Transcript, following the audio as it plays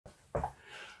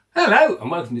Hello and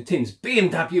welcome to Tim's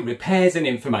BMW repairs and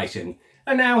information.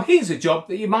 And now here's a job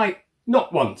that you might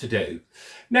not want to do.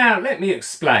 Now let me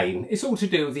explain. It's all to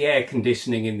do with the air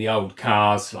conditioning in the old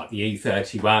cars like the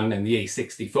E31 and the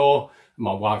E64,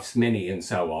 my wife's Mini and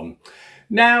so on.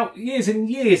 Now years and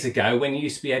years ago when you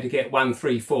used to be able to get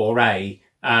 134A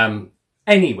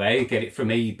anywhere, you get it from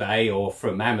eBay or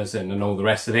from Amazon and all the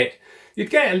rest of it, you'd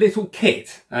get a little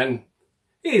kit, and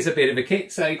here's a bit of a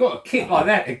kit. So you've got a kit like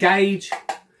that, a gauge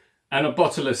and a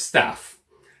bottle of stuff,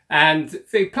 and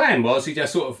the plan was you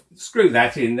just sort of screw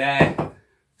that in there,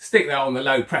 stick that on the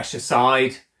low pressure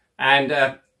side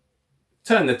and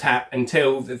turn the tap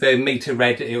until the meter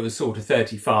read it was sort of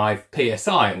 35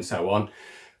 psi and so on,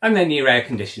 and then your air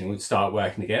conditioning would start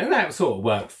working again, and that sort of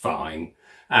worked fine.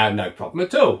 No problem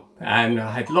at all. And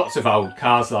I had lots of old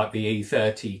cars like the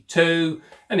E32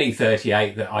 and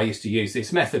E38 that I used to use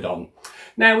this method on.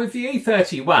 Now with the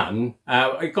E31,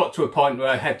 it got to a point where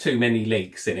I had too many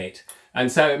leaks in it.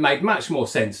 And so it made much more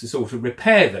sense to sort of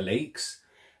repair the leaks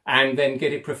and then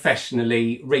get it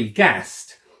professionally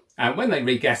regassed. And when they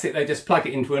regas it, they just plug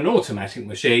it into an automatic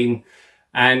machine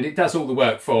and it does all the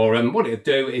work for them. What it'll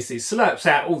do is it slurps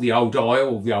out all the old oil,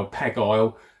 all the old PEG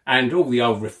oil and all the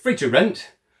old refrigerant,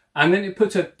 and then it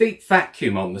puts a deep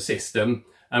vacuum on the system,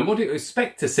 and what it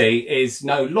expect to see is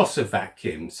no loss of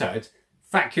vacuum. So it's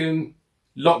vacuum,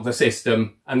 lock the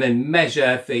system, and then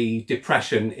measure the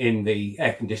depression in the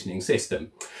air conditioning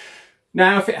system.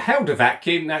 Now if it held a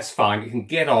vacuum, that's fine, you can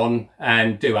get on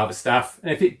and do other stuff.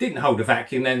 And if it didn't hold a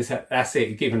vacuum, then that's it,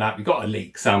 you've given up, you've got a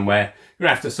leak somewhere, you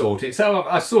have to sort it. So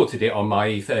I sorted it on my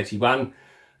E31.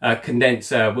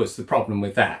 Condenser was the problem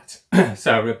with that.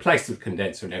 So I replaced the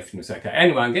condenser and everything was okay.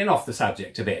 Anyway, I'm getting off the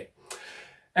subject a bit.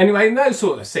 Anyway, in those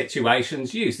sort of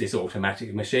situations, use this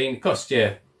automatic machine. It costs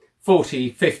you 40,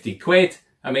 50 quid.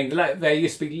 I mean, there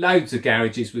used to be loads of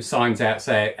garages with signs out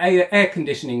saying air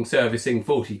conditioning servicing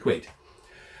 40 quid.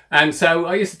 And so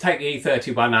I used to take the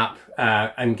E31 up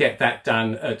and get that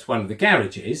done at one of the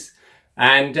garages.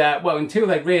 And well, until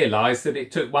they realised that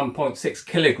it took 1.6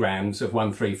 kilograms of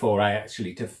 134A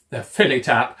actually to fill it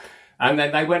up, and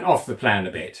then they went off the plan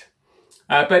a bit.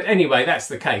 But anyway, that's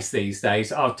the case these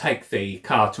days. I'll take the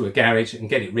car to a garage and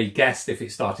get it regassed if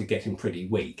it started getting pretty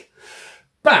weak.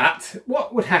 But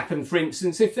what would happen, for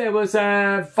instance, if there was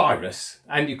a virus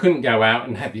and you couldn't go out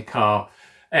and have your car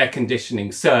air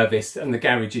conditioning serviced, and the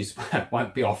garages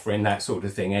won't be offering that sort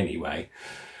of thing anyway.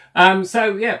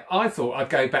 So yeah, I thought I'd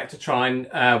go back to trying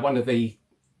one of the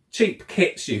cheap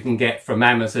kits you can get from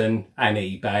Amazon and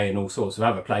eBay and all sorts of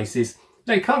other places.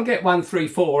 They can't get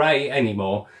 134A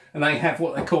anymore, and they have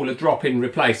what they call a drop-in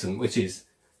replacement, which is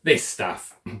this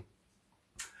stuff.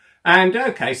 And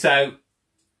okay, so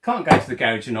can't go to the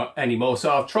garage anymore, so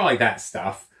I'll try that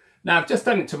stuff. Now I've just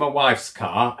done it to my wife's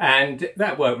car and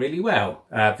that worked really well.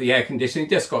 The air conditioning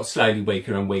just got slowly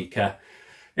weaker and weaker.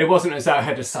 It wasn't as though I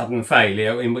had a sudden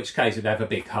failure, in which case it'd have a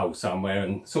big hole somewhere,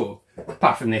 and sort of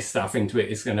puffing this stuff into it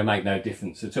is going to make no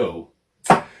difference at all.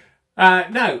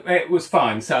 No, it was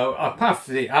fine. So I puffed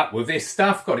it up with this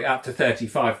stuff, got it up to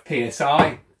 35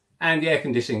 psi, and the air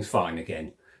conditioning's fine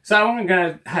again. So I'm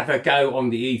going to have a go on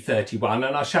the E31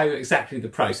 and I'll show you exactly the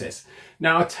process.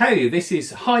 Now I tell you, this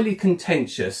is highly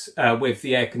contentious with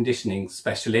the air conditioning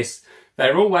specialists. They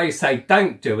always say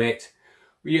don't do it.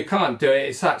 You can't do it.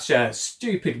 It's such a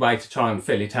stupid way to try and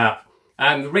fill it up.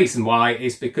 And the reason why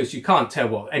is because you can't tell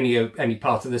what any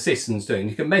part of the system's doing.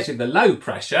 You can measure the low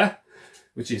pressure,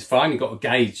 which is fine. You've got a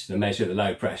gauge to measure the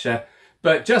low pressure.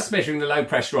 But just measuring the low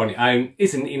pressure on its own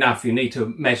isn't enough. You need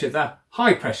to measure the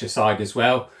high pressure side as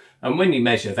well. And when you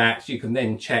measure that, you can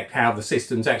then check how the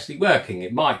system's actually working.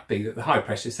 It might be that the high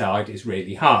pressure side is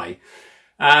really high.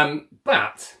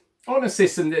 But on a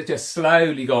system that's just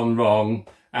slowly gone wrong,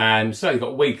 and slowly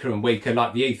got weaker and weaker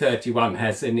like the E31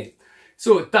 has, and it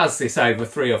sort of does this over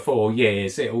 3 or 4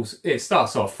 years. It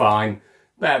starts off fine,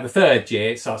 about the 3rd year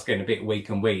it starts getting a bit weak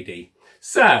and weedy.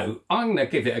 So I'm going to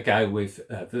give it a go with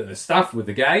the stuff, with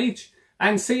the gauge,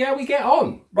 and see how we get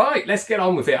on. Right, let's get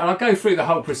on with it, and I'll go through the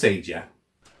whole procedure.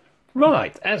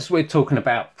 Right, as we're talking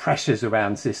about pressures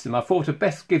around the system, I thought I'd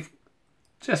best give,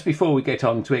 just before we get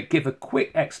on to it, give a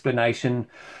quick explanation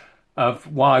of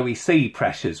why we see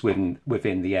pressures within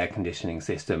the air conditioning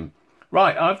system.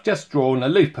 Right, I've just drawn a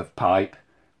loop of pipe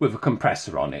with a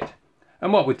compressor on it.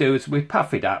 And what we do is we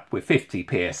puff it up with 50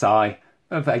 psi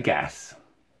of a gas.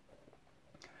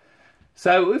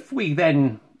 So if we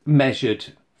then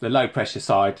measured the low pressure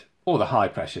side or the high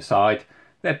pressure side,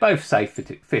 they're both say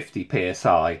 50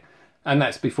 psi, and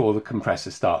that's before the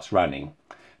compressor starts running.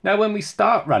 Now when we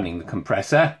start running the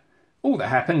compressor, all that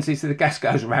happens is that the gas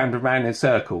goes round and round in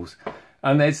circles,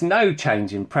 and there's no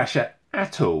change in pressure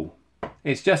at all.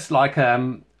 It's just like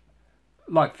the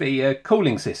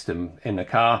cooling system in the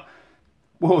car.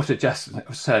 Water just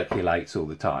circulates all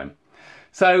the time.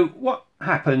 So what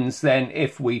happens then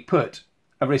if we put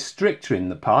a restrictor in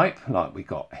the pipe, like we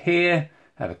got here?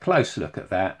 Have a close look at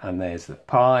that, and there's the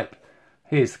pipe.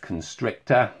 Here's the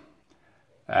constrictor,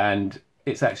 and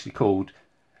it's actually called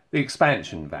the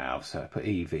expansion valve. So I put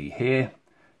EV here.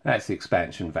 That's the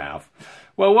expansion valve.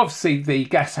 Well, obviously the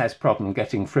gas has problem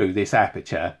getting through this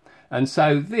aperture, and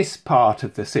so this part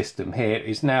of the system here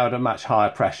is now at a much higher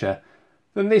pressure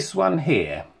than this one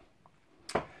here.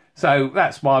 So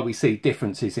that's why we see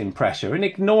differences in pressure. And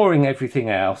ignoring everything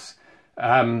else,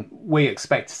 we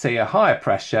expect to see a higher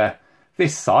pressure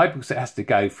this side, because it has to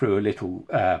go through a little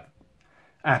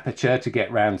aperture to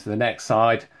get round to the next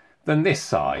side, than this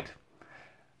side.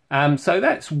 So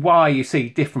that's why you see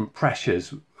different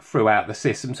pressures throughout the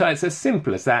system. So it's as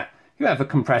simple as that. You have a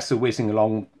compressor whizzing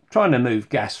along, trying to move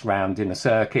gas round in a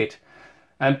circuit,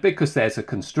 and because there's a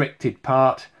constricted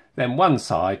part, then one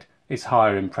side is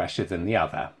higher in pressure than the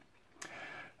other.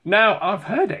 Now, I've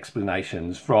heard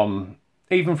explanations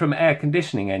even from air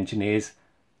conditioning engineers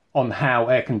on how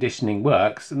air conditioning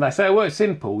works, and they say, well, it's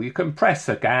simple. You compress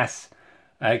a gas,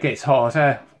 it gets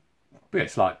hotter.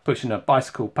 It's like pushing a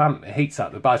bicycle pump. It heats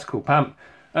up the bicycle pump,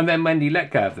 and then when you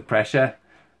let go of the pressure,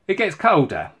 it gets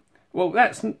colder. Well,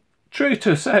 that's true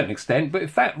to a certain extent, but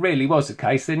if that really was the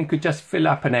case, then you could just fill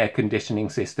up an air conditioning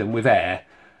system with air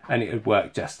and it would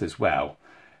work just as well.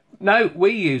 No,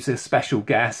 we use a special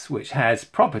gas which has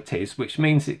properties, which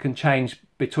means it can change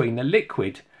between a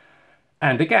liquid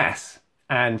and a gas,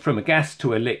 and from a gas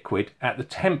to a liquid at the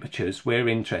temperatures we're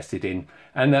interested in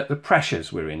and at the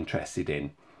pressures we're interested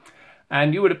in.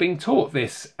 And you would have been taught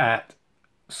this at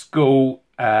school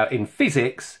in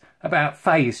physics about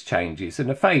phase changes. And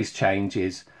a phase change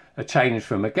is a change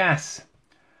from a gas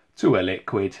to a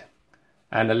liquid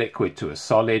and a liquid to a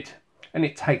solid. And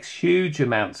it takes huge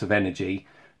amounts of energy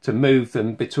to move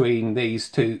them between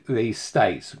these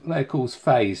states. They're called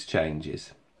phase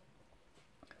changes.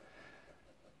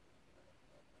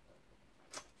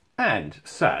 And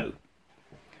so,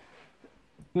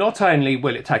 not only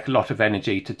will it take a lot of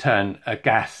energy to turn a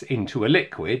gas into a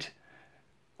liquid,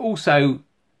 also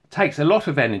takes a lot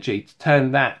of energy to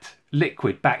turn that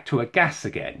liquid back to a gas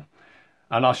again.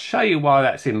 And I'll show you why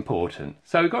that's important.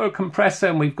 So we've got a compressor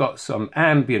and we've got some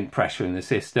ambient pressure in the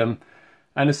system.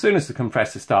 And as soon as the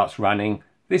compressor starts running,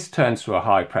 this turns to a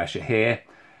high pressure here.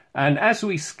 And as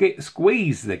we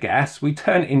squeeze the gas, we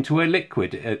turn it into a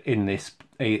liquid in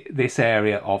this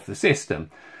area of the system.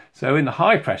 So in the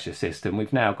high pressure system,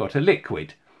 we've now got a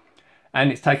liquid, and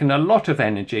it's taken a lot of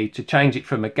energy to change it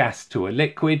from a gas to a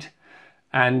liquid.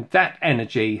 And that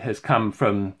energy has come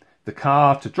from the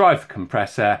car to drive the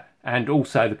compressor and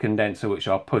also the condenser, which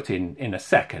I'll put in a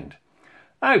second.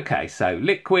 Okay, so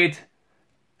liquid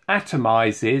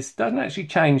atomizes, doesn't actually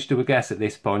change to a gas at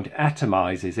this point,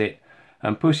 atomizes it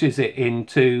and pushes it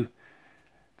into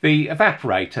the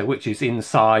evaporator, which is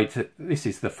inside. This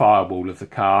is the firewall of the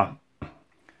car.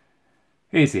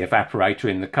 Here's the evaporator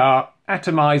in the car,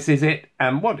 atomizes it,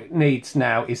 and what it needs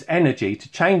now is energy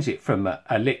to change it from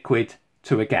a liquid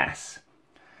to a gas.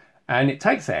 And it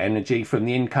takes that energy from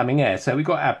the incoming air. So we've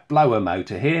got our blower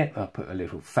motor here. I'll put a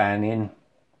little fan in.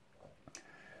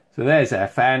 So there's our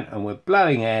fan, and we're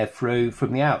blowing air through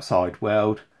from the outside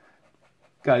world,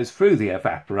 goes through the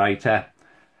evaporator,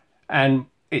 and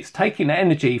it's taking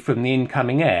energy from the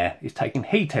incoming air. It's taking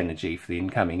heat energy for the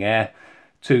incoming air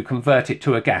to convert it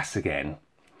to a gas again.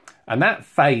 And that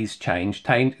phase change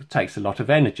takes a lot of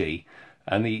energy,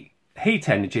 and the heat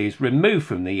energy is removed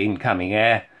from the incoming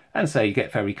air, and so you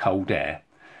get very cold air.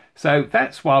 So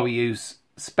that's why we use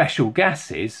special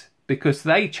gases, because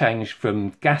they change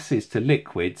from gases to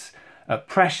liquids at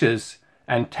pressures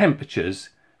and temperatures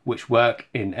which work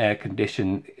in air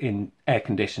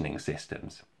conditioning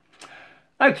systems.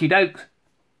 Okie doke,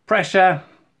 pressure,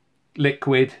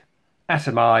 liquid,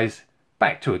 atomise,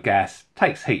 back to a gas,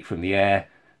 takes heat from the air,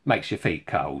 makes your feet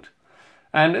cold.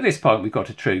 And at this point we've got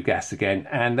a true gas again,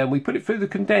 and then we put it through the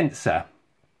condenser.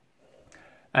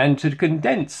 And to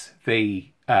condense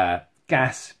the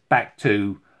gas back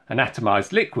to an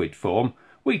atomised liquid form,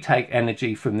 we take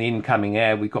energy from the incoming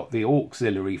air. We've got the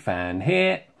auxiliary fan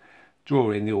here,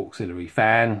 draw in the auxiliary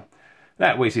fan,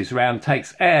 that whizzes around,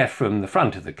 takes air from the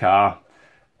front of the car,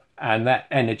 and that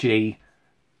energy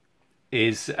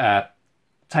is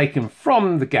taken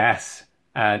from the gas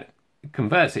and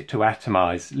converts it to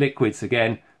atomised liquids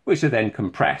again, which are then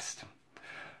compressed.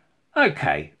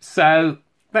 Okay, so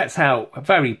that's how a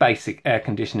very basic air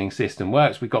conditioning system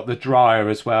works. We've got the dryer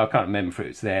as well. I can't remember if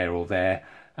it's there or there.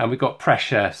 And we've got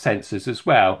pressure sensors as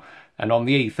well. And on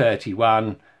the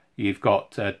E31, you've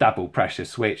got a double pressure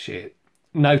switch. It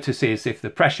notices if the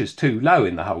pressure's too low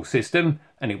in the whole system,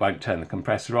 and it won't turn the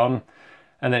compressor on.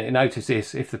 And then it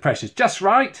notices if the pressure's just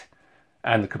right,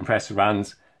 and the compressor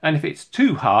runs. And if it's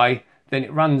too high, then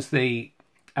it runs the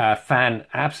fan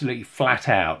absolutely flat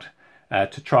out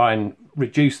to try and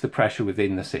reduce the pressure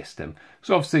within the system.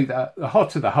 So obviously the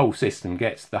hotter the whole system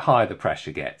gets, the higher the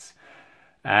pressure gets.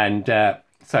 And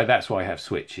so that's why I have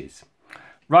switches.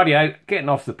 Rightio, getting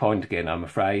off the point again, I'm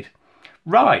afraid.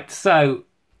 Right, so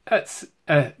that's,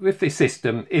 if this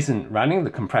system isn't running, the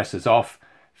compressor's off,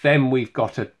 then we've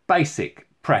got a basic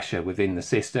pressure within the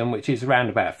system, which is around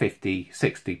about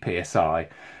 50-60 psi,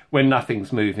 when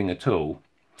nothing's moving at all.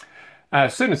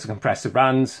 As soon as the compressor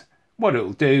runs, what it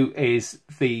will do is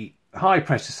the high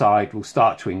pressure side will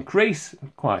start to increase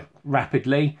quite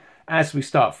rapidly as we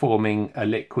start forming a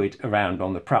liquid around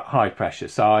on the high pressure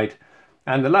side,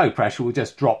 and the low pressure will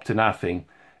just drop to nothing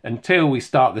until we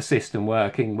start the system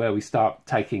working, where we start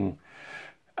taking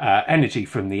energy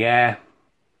from the air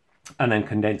and then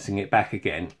condensing it back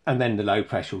again, and then the low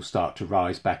pressure will start to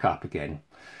rise back up again.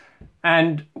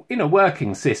 And in a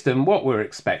working system, what we're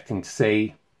expecting to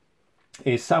see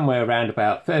is somewhere around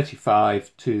about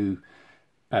 35 to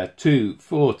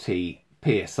 240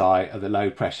 psi of the low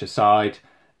pressure side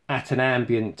at an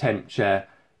ambient temperature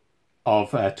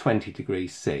of 20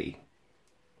 degrees C.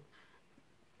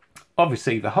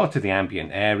 Obviously, the hotter the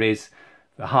ambient air is,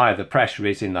 the higher the pressure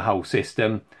is in the whole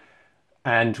system,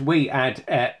 and we add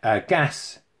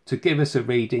gas to give us a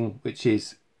reading which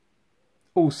is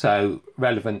also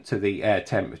relevant to the air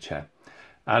temperature.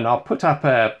 And I'll put up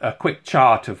a quick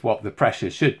chart of what the pressure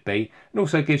should be, and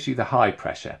also gives you the high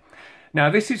pressure. Now,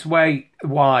 this is why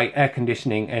air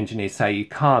conditioning engineers say you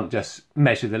can't just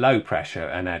measure the low pressure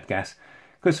and add gas.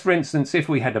 Because, for instance, if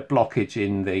we had a blockage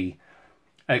in the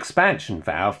expansion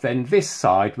valve, then this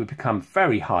side would become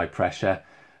very high pressure,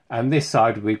 and this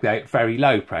side would be very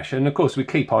low pressure. And of course, we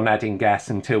keep on adding gas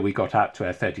until we got up to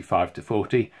our 35 to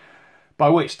 40, by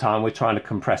which time we're trying to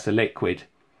compress a liquid.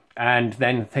 And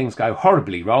then things go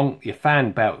horribly wrong. Your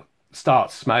fan belt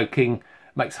starts smoking,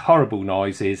 makes horrible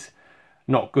noises.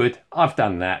 Not good. I've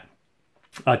done that.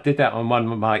 I did that on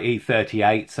one of my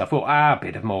E38s. I thought, a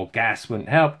bit of more gas wouldn't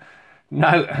help.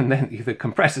 No, and then the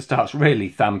compressor starts really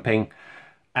thumping.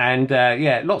 And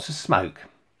yeah, lots of smoke.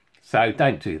 So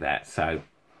don't do that. So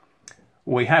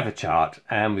we have a chart,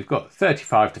 and we've got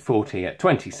 35 to 40 at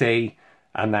 20C,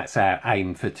 and that's our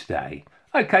aim for today.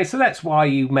 Okay, so that's why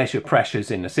you measure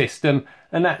pressures in the system,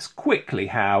 and that's quickly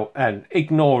how, and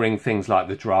ignoring things like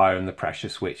the dryer and the pressure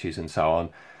switches and so on,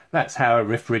 that's how a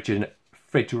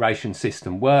refrigeration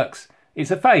system works.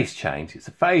 It's a phase change. It's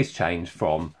a phase change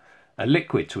from a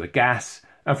liquid to a gas,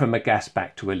 and from a gas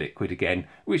back to a liquid again,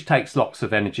 which takes lots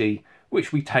of energy,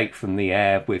 which we take from the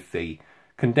air with the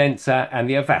condenser and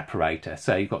the evaporator.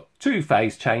 So you've got two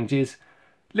phase changes,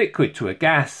 liquid to a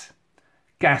gas,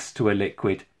 gas to a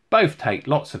liquid. Both take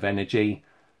lots of energy.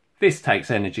 This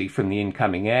takes energy from the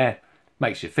incoming air,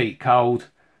 makes your feet cold.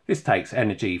 This takes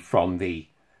energy from the,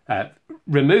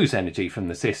 removes energy from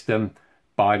the system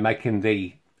by making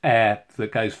the air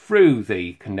that goes through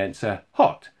the condenser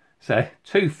hot. So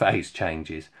two phase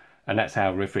changes, and that's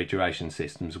how refrigeration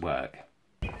systems work.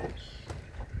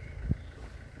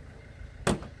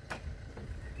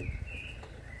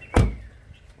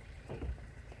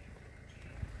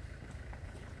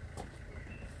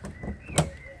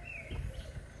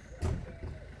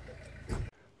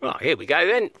 Right, here we go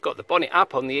then. Got the bonnet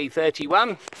up on the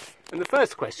E31. And the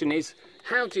first question is,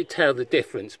 how do you tell the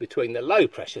difference between the low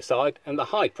pressure side and the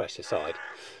high pressure side?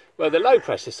 Well, the low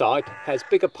pressure side has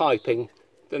bigger piping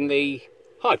than the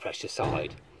high pressure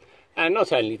side. And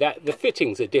not only that, the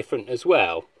fittings are different as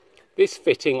well. This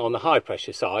fitting on the high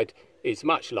pressure side is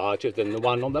much larger than the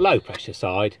one on the low pressure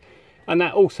side. And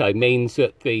that also means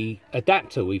that the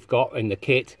adapter we've got in the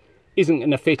kit isn't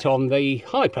going to fit on the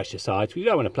high pressure side. So you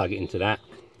don't want to plug it into that.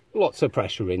 Lots of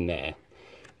pressure in there.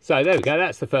 So there we go,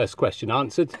 that's the first question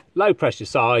answered. Low pressure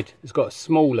side has got a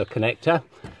smaller connector,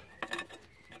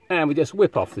 and we just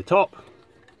whip off the top.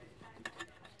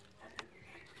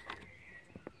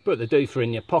 Put the doofer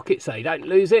in your pocket so you don't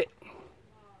lose it.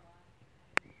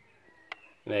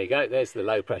 There you go, there's the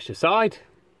low pressure side.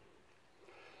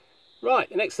 Right,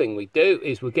 the next thing we do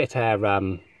is we'll get our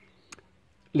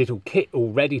little kit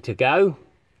all ready to go,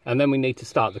 and then we need to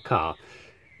start the car.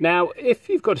 Now, if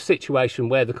you've got a situation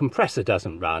where the compressor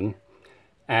doesn't run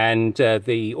and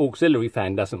the auxiliary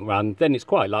fan doesn't run, then it's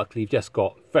quite likely you've just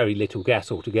got very little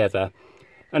gas altogether,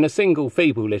 and a single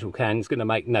feeble little can is going to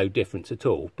make no difference at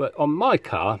all. But on my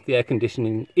car, the air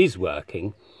conditioning is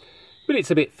working, but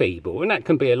it's a bit feeble, and that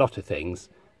can be a lot of things.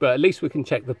 But at least we can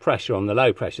check the pressure on the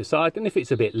low pressure side, and if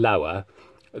it's a bit lower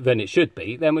than it should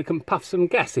be, then we can puff some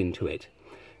gas into it.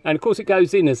 And of course it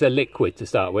goes in as a liquid to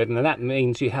start with, and that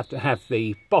means you have to have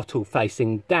the bottle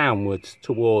facing downwards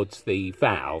towards the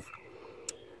valve.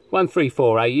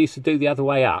 134A used to do the other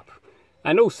way up.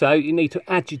 And also you need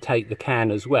to agitate the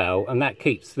can as well, and that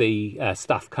keeps the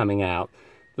stuff coming out.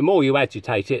 The more you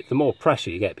agitate it, the more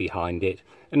pressure you get behind it,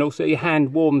 and also your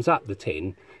hand warms up the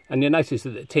tin, and you'll notice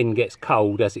that the tin gets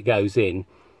cold as it goes in.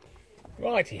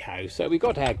 Righty-ho, so we've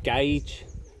got our gauge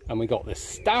and we got the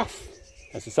stuff.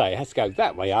 As I say, it has to go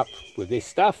that way up with this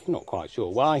stuff, not quite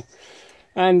sure why.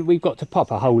 And we've got to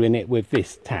pop a hole in it with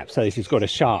this tap, so this has got a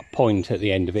sharp point at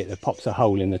the end of it that pops a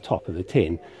hole in the top of the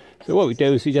tin. So what we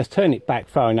do is we just turn it back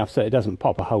far enough so it doesn't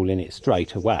pop a hole in it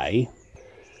straight away.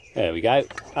 There we go.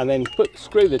 And then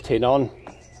screw the tin on.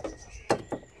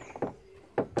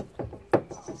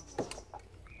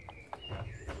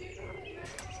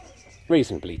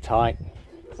 Reasonably tight.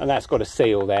 And that's got a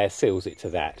seal there, seals it to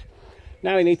that.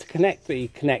 Now we need to connect the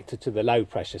connector to the low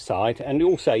pressure side, and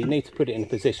also you need to put it in a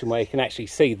position where you can actually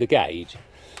see the gauge.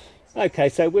 Okay,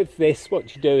 so with this,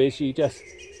 what you do is you just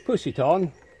push it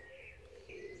on.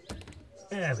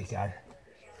 There we go.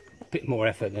 A bit more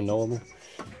effort than normal.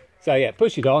 So yeah,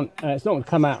 push it on, and it's not going to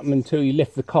come out until you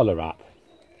lift the collar up.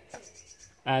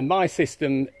 And my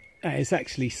system is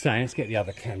actually saying, let's get the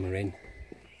other camera in.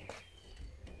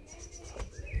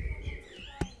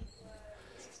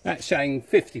 That's showing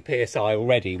 50 psi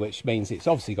already, which means it's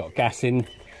obviously got gas in,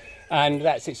 and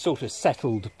that's its sort of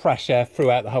settled pressure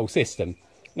throughout the whole system.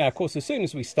 Now, of course, as soon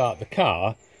as we start the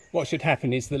car, what should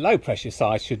happen is the low pressure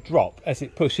side should drop as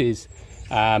it pushes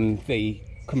the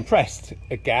compressed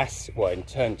gas, well, in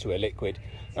turn to a liquid,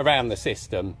 around the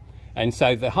system, and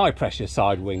so the high pressure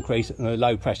side will increase and the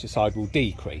low pressure side will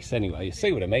decrease. Anyway, you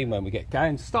see what I mean when we get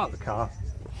going. Start the car,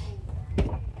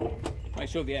 make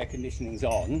sure the air conditioning's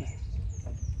on.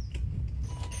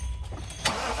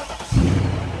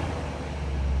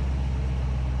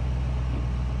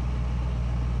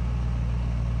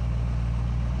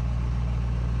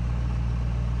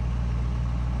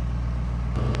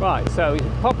 Right, so we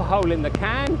pop a hole in the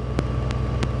can.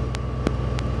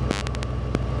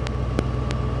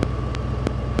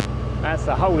 That's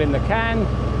the hole in the can.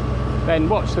 Then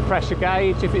watch the pressure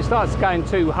gauge. If it starts going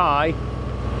too high,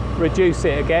 reduce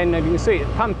it again. And you can see it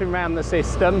pumping around the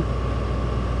system.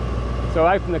 So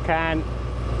open the can,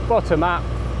 bottom up,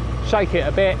 shake it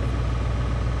a bit.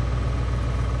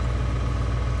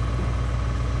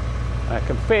 I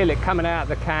can feel it coming out of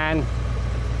the can.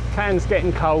 Can's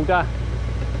getting colder.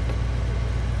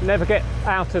 Never get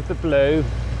out of the blue.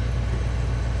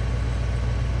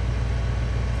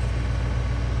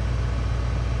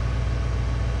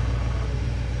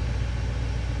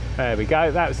 There we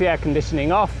go, that was the air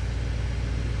conditioning off.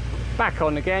 Back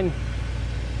on again.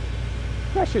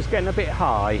 Pressure's getting a bit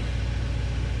high.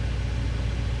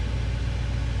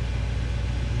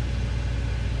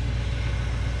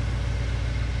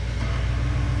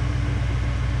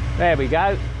 There we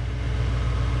go.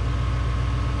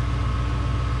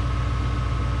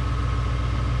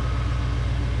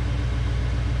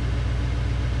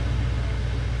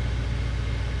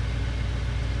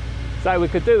 So we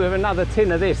could do with another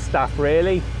tin of this stuff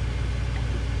really.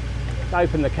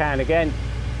 Open the can again.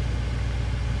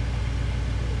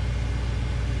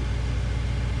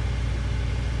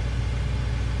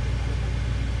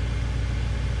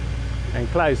 And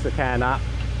close the can up.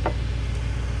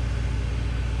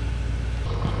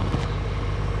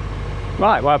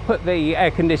 Right, well, I put the air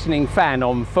conditioning fan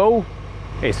on full.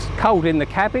 It's cold in the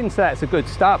cabin, so that's a good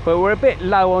start, but we're a bit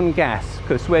low on gas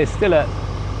because we're still at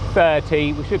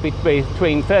 30, we should be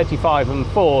between 35 and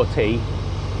 40,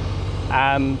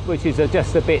 which is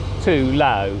just a bit too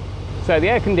low. So the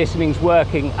air conditioning's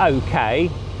working okay,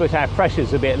 but our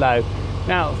pressure's a bit low.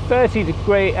 Now 30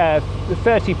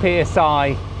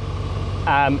 psi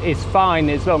is fine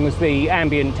as long as the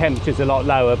ambient temperature's a lot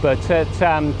lower, but at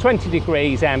 20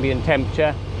 degrees ambient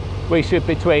temperature, we should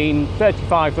be between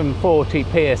 35 and 40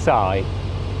 psi.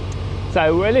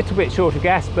 So we're a little bit short of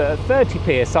gas, but at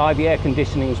 30 psi the air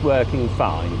conditioning is working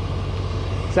fine.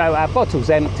 So our bottle's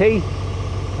empty.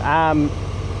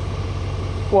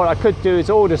 What I could do is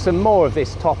order some more of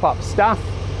this top-up stuff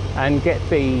and get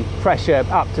the pressure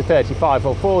up to 35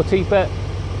 or 40, but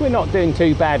we're not doing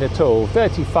too bad at all.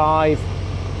 35,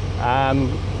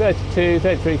 32,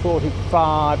 33,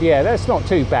 45, yeah, that's not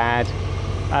too bad.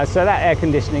 So that air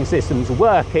conditioning system's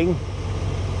working.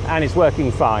 and it's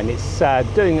working fine. It's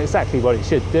doing exactly what it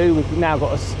should do. We've now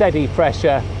got a steady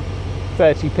pressure,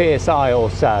 30 psi or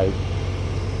so.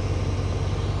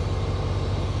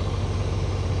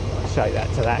 I'll show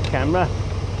that to that camera.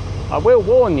 I will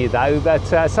warn you though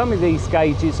that some of these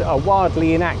gauges are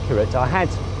wildly inaccurate.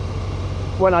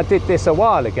 When I did this a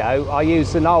while ago, I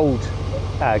used an old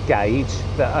gauge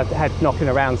that I've had knocking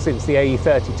around since the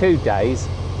E32 days,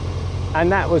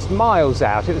 and that was miles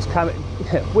out. It was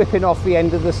whipping off the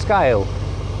end of the scale,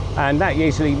 and that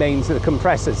usually means that the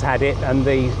compressor's had it and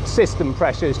the system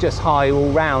pressure is just high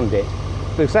all round it.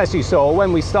 Because as you saw,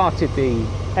 when we started the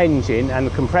engine and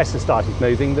the compressor started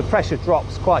moving, the pressure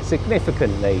drops quite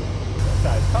significantly. So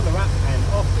colour up and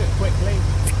off, do it quickly.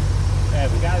 There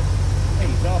we go,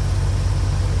 ease off.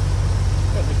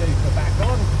 Put the doofer back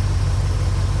on.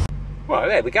 Well,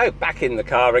 there we go, back in the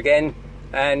car again,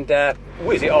 and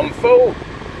whiz it on full.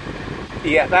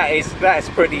 Yeah, that's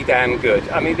pretty damn good.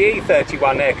 I mean, the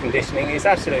E31 air conditioning is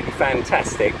absolutely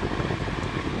fantastic.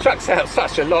 Chucks out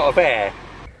such a lot of air.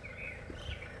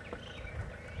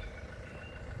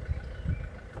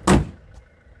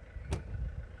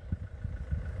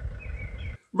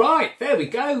 Right, there we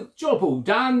go, job all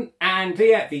done, and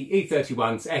yeah, the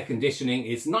E31's air conditioning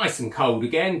is nice and cold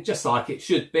again, just like it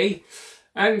should be.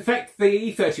 And in fact,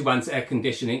 the E31's air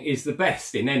conditioning is the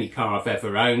best in any car I've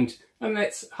ever owned, and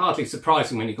that's hardly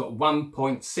surprising when you've got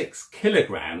 1.6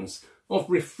 kilograms of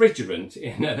refrigerant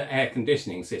in an air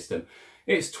conditioning system.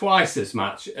 It's twice as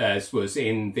much as was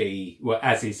in the,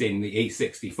 as is in the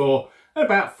E64, and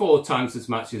about 4 times as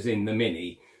much as in the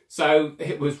Mini. So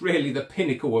it was really the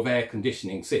pinnacle of air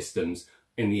conditioning systems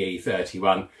in the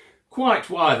E31. Quite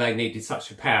why they needed such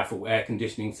a powerful air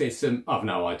conditioning system, I've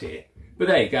no idea. But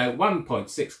there you go,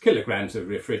 1.6 kilograms of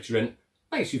refrigerant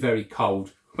makes you very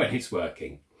cold when it's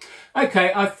working.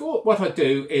 Okay, I thought what I'd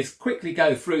do is quickly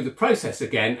go through the process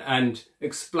again and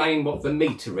explain what the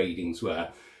meter readings were.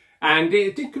 And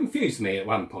it did confuse me at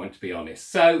one point, to be honest.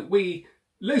 So we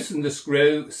loosened the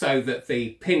screw so that the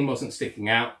pin wasn't sticking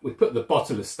out. We put the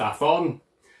bottle of stuff on,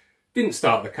 didn't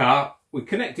start the car. We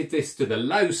connected this to the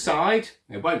low side.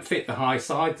 It won't fit the high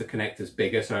side, the connector's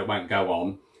bigger, so it won't go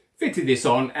on. Fitted this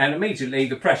on, and immediately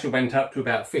the pressure went up to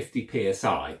about 50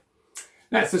 psi.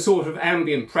 That's the sort of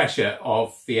ambient pressure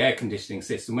of the air conditioning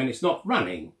system when it's not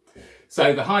running.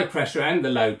 So the high pressure and the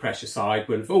low pressure side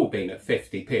would have all been at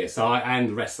 50 psi, and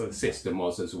the rest of the system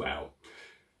was as well.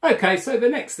 Okay, so the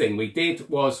next thing we did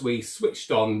was we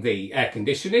switched on the air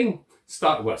conditioning,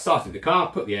 started the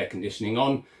car, put the air conditioning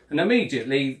on, and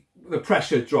immediately the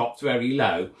pressure dropped very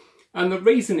low. And the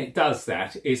reason it does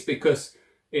that is because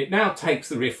it now takes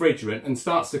the refrigerant and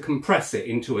starts to compress it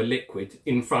into a liquid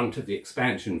in front of the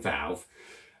expansion valve.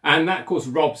 And that, of course,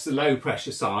 robs the low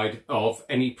pressure side of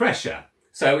any pressure.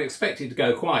 So we expect it to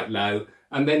go quite low,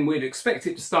 and then we'd expect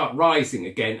it to start rising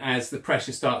again as the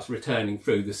pressure starts returning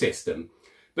through the system.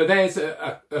 But there's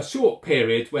a short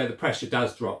period where the pressure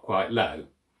does drop quite low.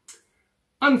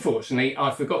 Unfortunately,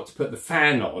 I forgot to put the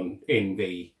fan on in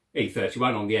the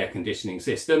E31 on the air conditioning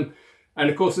system. And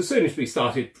of course, as soon as we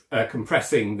started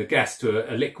compressing the gas to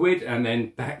a liquid and then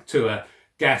back to a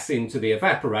gas into the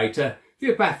evaporator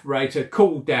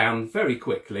cooled down very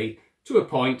quickly to a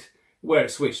point where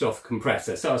it switched off the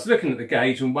compressor. So I was looking at the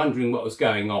gauge and wondering what was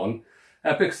going on.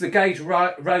 Because the gauge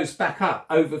rose back up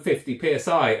over 50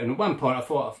 psi, and at one point I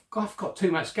thought, I've got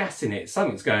too much gas in it,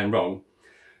 something's going wrong.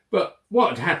 But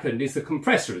what had happened is the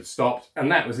compressor had stopped,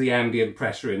 and that was the ambient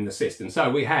pressure in the system. So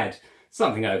we had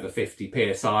something over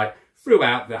 50 psi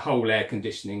throughout the whole air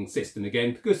conditioning system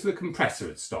again because the compressor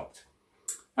had stopped.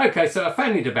 Okay, so I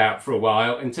fanned about for a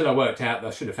while until I worked out that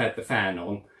I should have had the fan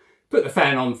on. Put the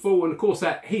fan on full, and of course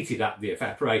that heated up the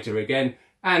evaporator again,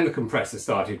 and the compressor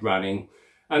started running.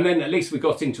 And then at least we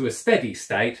got into a steady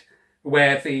state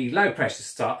where the low pressure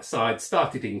side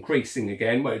started increasing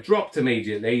again, where it dropped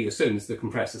immediately as soon as the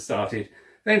compressor started,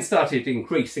 then started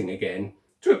increasing again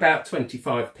to about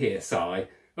 25 psi,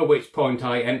 at which point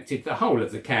I emptied the whole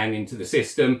of the can into the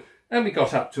system, and we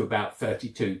got up to about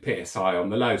 32 psi on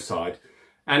the low side,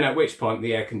 and at which point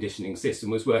the air conditioning system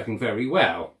was working very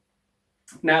well.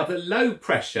 Now the low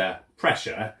pressure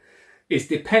is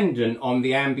dependent on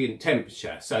the ambient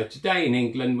temperature. So today in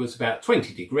England was about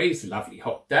 20 degrees, a lovely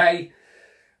hot day.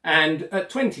 And at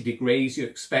 20 degrees, you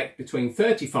expect between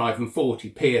 35 and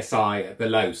 40 psi at the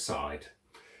low side.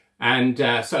 And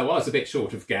so I was a bit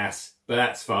short of gas, but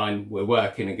that's fine. We're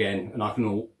working again, and I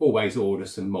can always order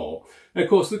some more. And of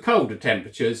course, the colder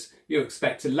temperatures, you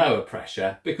expect a lower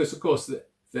pressure because, of course,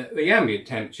 the ambient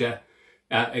temperature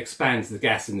expands the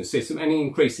gas in the system and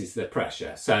increases the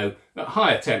pressure. So at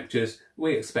higher temperatures,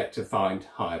 we expect to find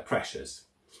higher pressures.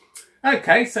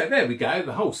 Okay, so there we go,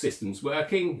 the whole system's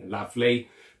working, lovely.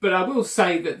 But I will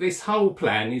say that this whole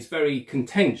plan is very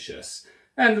contentious.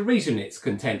 And the reason it's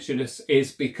contentious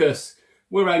is because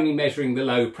we're only measuring the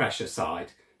low pressure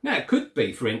side. Now it could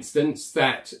be, for instance,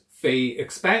 that the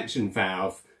expansion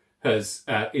valve is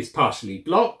partially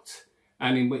blocked,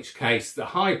 and in which case the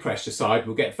high pressure side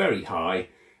will get very high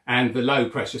and the low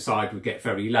pressure side would get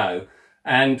very low.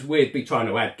 And we'd be trying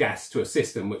to add gas to a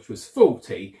system which was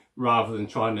faulty rather than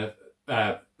trying to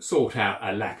sort out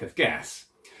a lack of gas.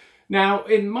 Now,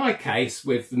 in my case,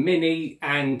 with the Mini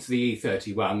and the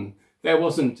E31, there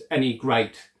wasn't any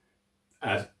great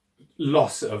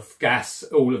loss of gas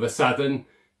all of a sudden.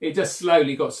 It just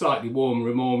slowly got slightly warmer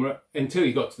and warmer until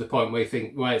you got to the point where you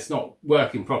think, well, it's not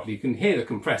working properly. You can hear the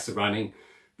compressor running,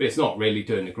 but it's not really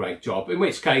doing a great job. In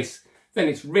which case, then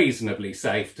it's reasonably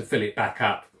safe to fill it back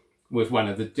up with one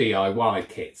of the DIY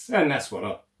kits. And that's what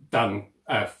I've done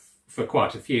for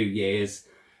quite a few years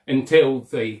until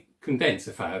the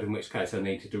condenser failed, in which case I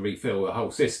needed to refill the whole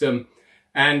system.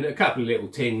 And a couple of little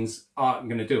tins aren't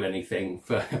going to do anything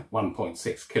for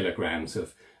 1.6 kilograms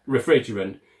of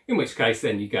refrigerant, in which case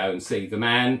then you go and see the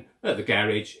man at the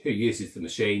garage who uses the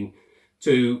machine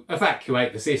to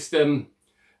evacuate the system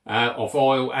of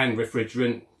oil and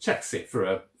refrigerant, checks it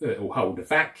for it'll hold a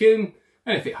vacuum,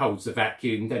 and if it holds the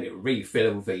vacuum then it will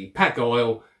refill the pack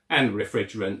oil and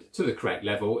refrigerant to the correct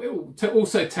level. It will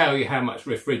also tell you how much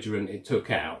refrigerant it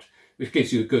took out, which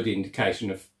gives you a good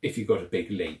indication of if you've got a big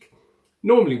leak.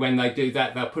 Normally when they do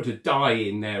that, they'll put a dye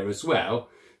in there as well.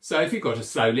 So if you've got a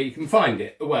slow leak, you can find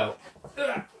it. Well,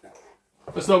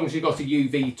 as long as you've got a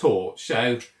UV torch.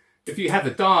 So if you have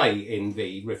a dye in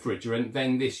the refrigerant,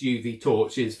 then this UV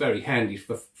torch is very handy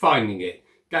for finding it.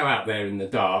 Go out there in the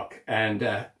dark and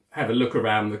have a look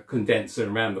around the condenser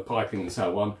and around the piping and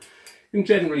so on. You can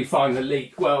generally find the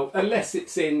leak, well, unless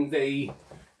it's in the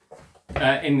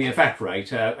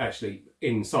evaporator, actually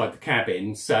inside the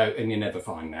cabin, and you never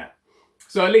find that.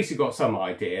 So at least you've got some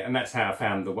idea, and that's how I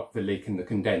found the leak in the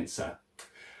condenser.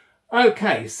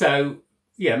 Okay, so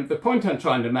yeah, the point I'm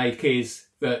trying to make is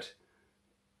that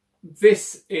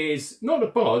this is not a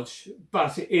bodge,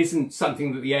 but it isn't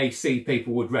something that the AC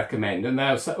people would recommend. And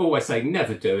they'll always say,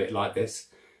 never do it like this,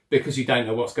 because you don't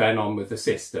know what's going on with the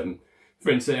system. For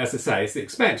instance, as I say, if the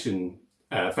expansion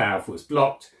valve was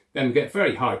blocked, then we get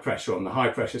very high pressure on the high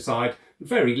pressure side,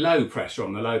 very low pressure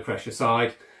on the low pressure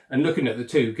side. And looking at the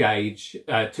two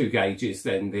gauges,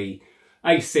 then the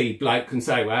AC bloke can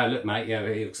say, well, look, mate, you know,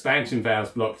 the expansion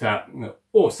valve's blocked up,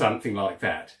 or something like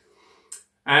that.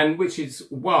 And which is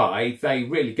why they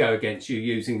really go against you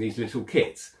using these little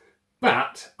kits.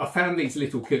 But I found these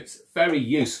little kits very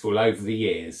useful over the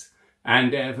years,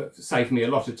 and have saved me a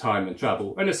lot of time and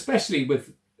trouble. And especially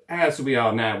with, as we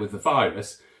are now with the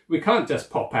virus, we can't just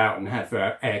pop out and have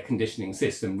our air conditioning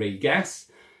system regas.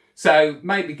 So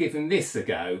maybe giving this a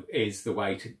go is the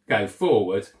way to go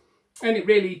forward. And it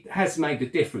really has made a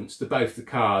difference to both the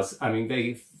cars. I mean,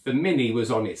 the Mini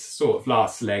was on its sort of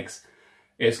last legs.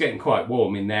 It was getting quite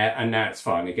warm in there, and now it's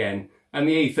fine again. And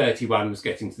the E31 was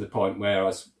getting to the point where I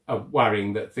was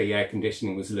worrying that the air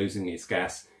conditioning was losing its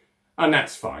gas. And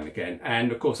that's fine again.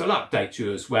 And of course, I'll update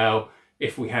you as well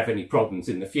if we have any problems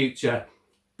in the future.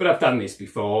 But I've done this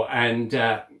before, and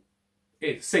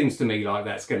it seems to me like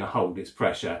that's going to hold its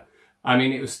pressure. I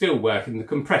mean, it was still working, the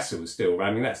compressor was still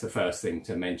running. That's the first thing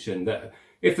to mention, that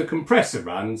if the compressor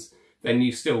runs, then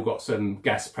you've still got some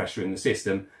gas pressure in the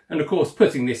system. And of course,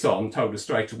 putting this on told us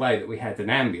straight away that we had an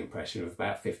ambient pressure of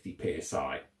about 50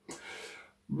 psi.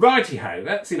 Righty-ho,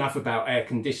 that's enough about air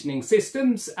conditioning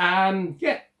systems.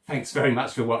 Yeah, thanks very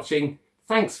much for watching.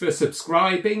 Thanks for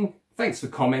subscribing. Thanks for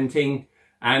commenting.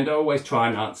 And I always try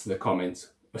and answer the comments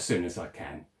as soon as I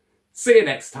can. See you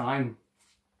next time.